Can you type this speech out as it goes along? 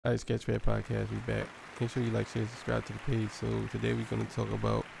All right, Sketchpad Podcast, we back. Make sure you like, share, subscribe to the page. So today we're going to talk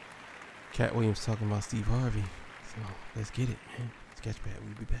about Katt Williams talking about Steve Harvey. So let's get it, man. Sketchpad,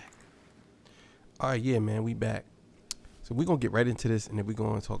 we'll be back. All right, yeah, man, we back. So we're going to get right into this, and then we're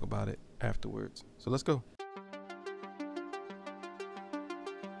going to talk about it afterwards. So let's go.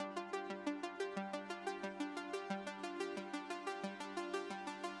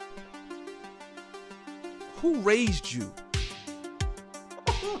 Who raised you?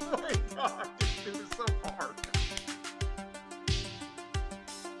 Oh my God, this is so hard.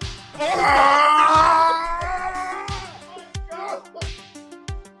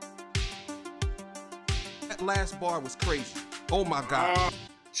 That last bar was crazy. Oh my God.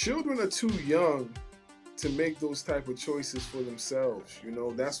 Children are too young to make those type of choices for themselves. You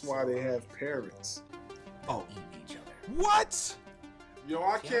know, that's why they have parents. Oh, eating each other. What? Yo,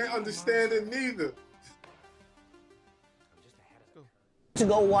 I can't understand it neither. To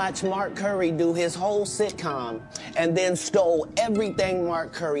go watch Mark Curry do his whole sitcom and then stole everything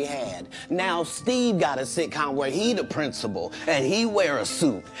Mark Curry had. Now Steve got a sitcom where he the principal and he wear a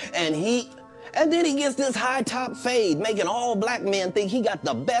suit and then he gets this high top fade, making all black men think he got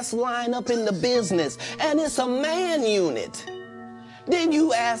the best lineup in the business, and it's a man unit. Then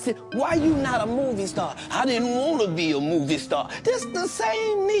you ask him, why you not a movie star? I didn't want to be a movie star. This the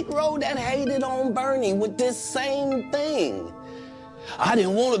same Negro that hated on Bernie with this same thing. I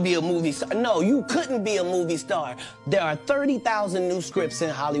didn't want to be a movie star. No, you couldn't be a movie star. There are 30,000 new scripts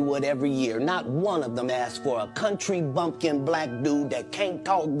in Hollywood every year. Not one of them asks for a country bumpkin black dude that can't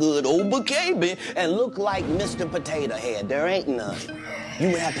talk good over KB and look like Mr. Potato Head. There ain't none.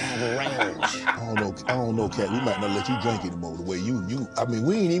 You have to have a range. I don't know, Katt. We might not let you drink anymore the way I mean,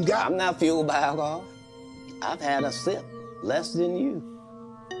 we ain't even got. I'm not fueled by alcohol. I've had a sip, less than you.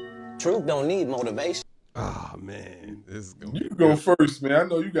 Truth don't need motivation. Oh man, this is gonna You go first, man. I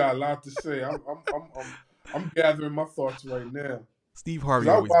know you got a lot to say. I'm gathering my thoughts right now. Steve Harvey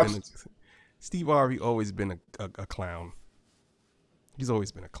always been a clown. He's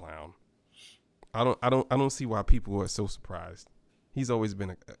always been a clown. I don't see why people are so surprised. He's always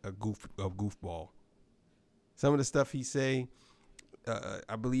been a goofball. Some of the stuff he say,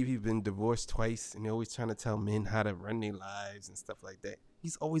 I believe he's been divorced twice, and he's always trying to tell men how to run their lives and stuff like that.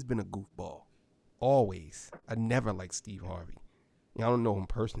 He's always been a goofball. Always. I never liked Steve Harvey. I don't know him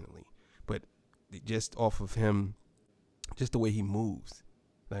personally, but just off of him, just the way he moves.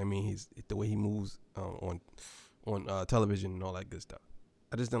 I mean, the way he moves on television and all that good stuff.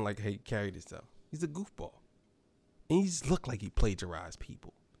 I just don't like how he carried himself. He's a goofball. And he just looked like he plagiarized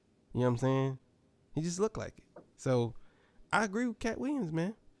people. You know what I'm saying? He just looked like it. So I agree with Katt Williams,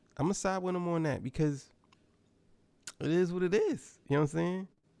 man. I'm going to side with him on that because it is what it is. You know what I'm saying?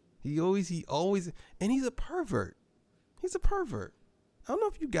 He always, and he's a pervert. He's a pervert. I don't know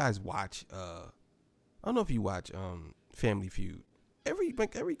if you guys watch, Family Feud.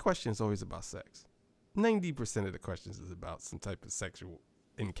 Every question is always about sex. 90% of the questions is about some type of sexual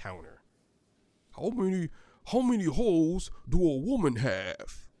encounter. How many holes do a woman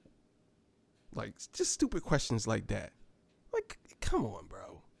have? Like, just stupid questions like that. Like, come on,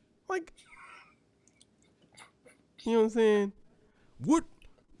 bro. Like, you know what I'm saying?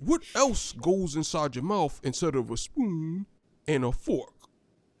 What else goes inside your mouth instead of a spoon and a fork?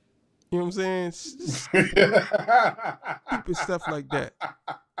 You know what I'm saying? It's just stupid stuff like that.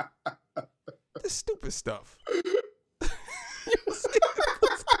 This stupid stuff. You know what I'm saying?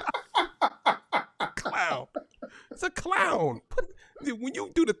 Clown. It's a clown. When you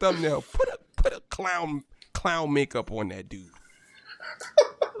do the thumbnail, put a clown makeup on that dude.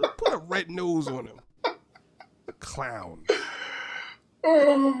 Put a red nose on him. A clown.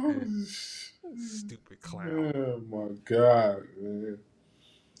 Oh, stupid clown. Oh my God, man.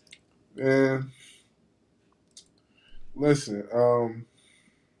 Man. Listen,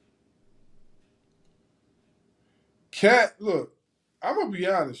 Katt, look, I'm gonna be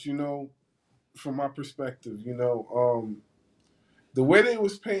honest, from my perspective, the way they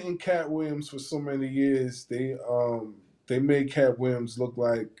was painting Katt Williams for so many years, they made Katt Williams look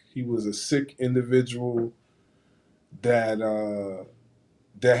like he was a sick individual that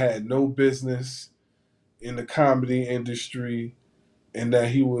had no business in the comedy industry, and that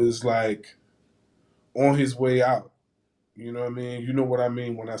he was like on his way out. You know what I mean? You know what I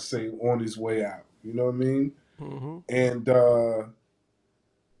mean when I say on his way out. You know what I mean? Mm-hmm. And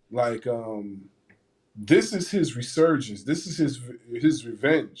this is his resurgence. This is his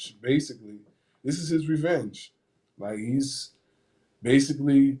revenge, basically. This is his revenge. Like, he's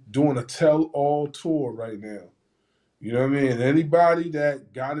basically doing a tell-all tour right now. You know what I mean? And anybody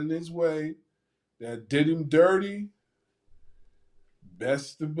that got in his way, that did him dirty,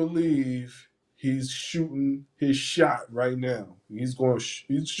 best to believe he's shooting his shot right now. He's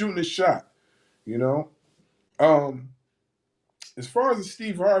shooting his shot, you know? As far as the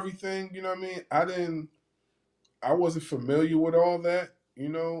Steve Harvey thing, you know what I mean? I wasn't familiar with all that, you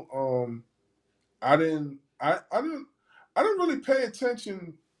know? I didn't really pay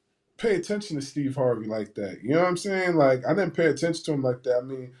attention to Steve Harvey like that. You know what I'm saying? Like, I didn't pay attention to him like that. I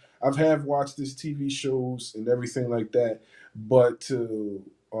mean, I've have watched his TV shows and everything like that, but to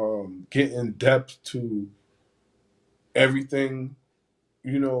get in depth to everything,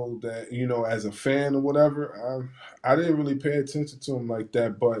 you know, that, you know, as a fan or whatever, I didn't really pay attention to him like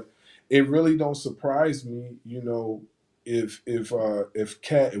that. But it really don't surprise me, you know, if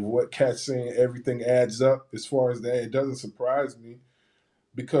what Katt's saying, everything adds up as far as that. It doesn't surprise me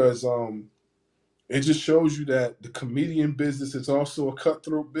because it just shows you that the comedian business is also a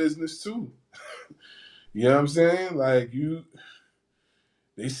cutthroat business too. You know what I'm saying? Like,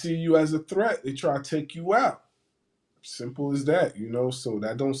 they see you as a threat. They try to take you out. Simple as that, you know? So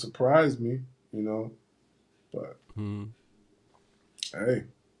that don't surprise me, you know? But, hey.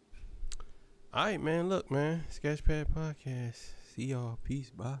 All right, man. Look, man. Sketchpad Podcast. See y'all. Peace.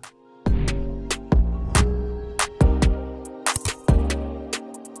 Bye.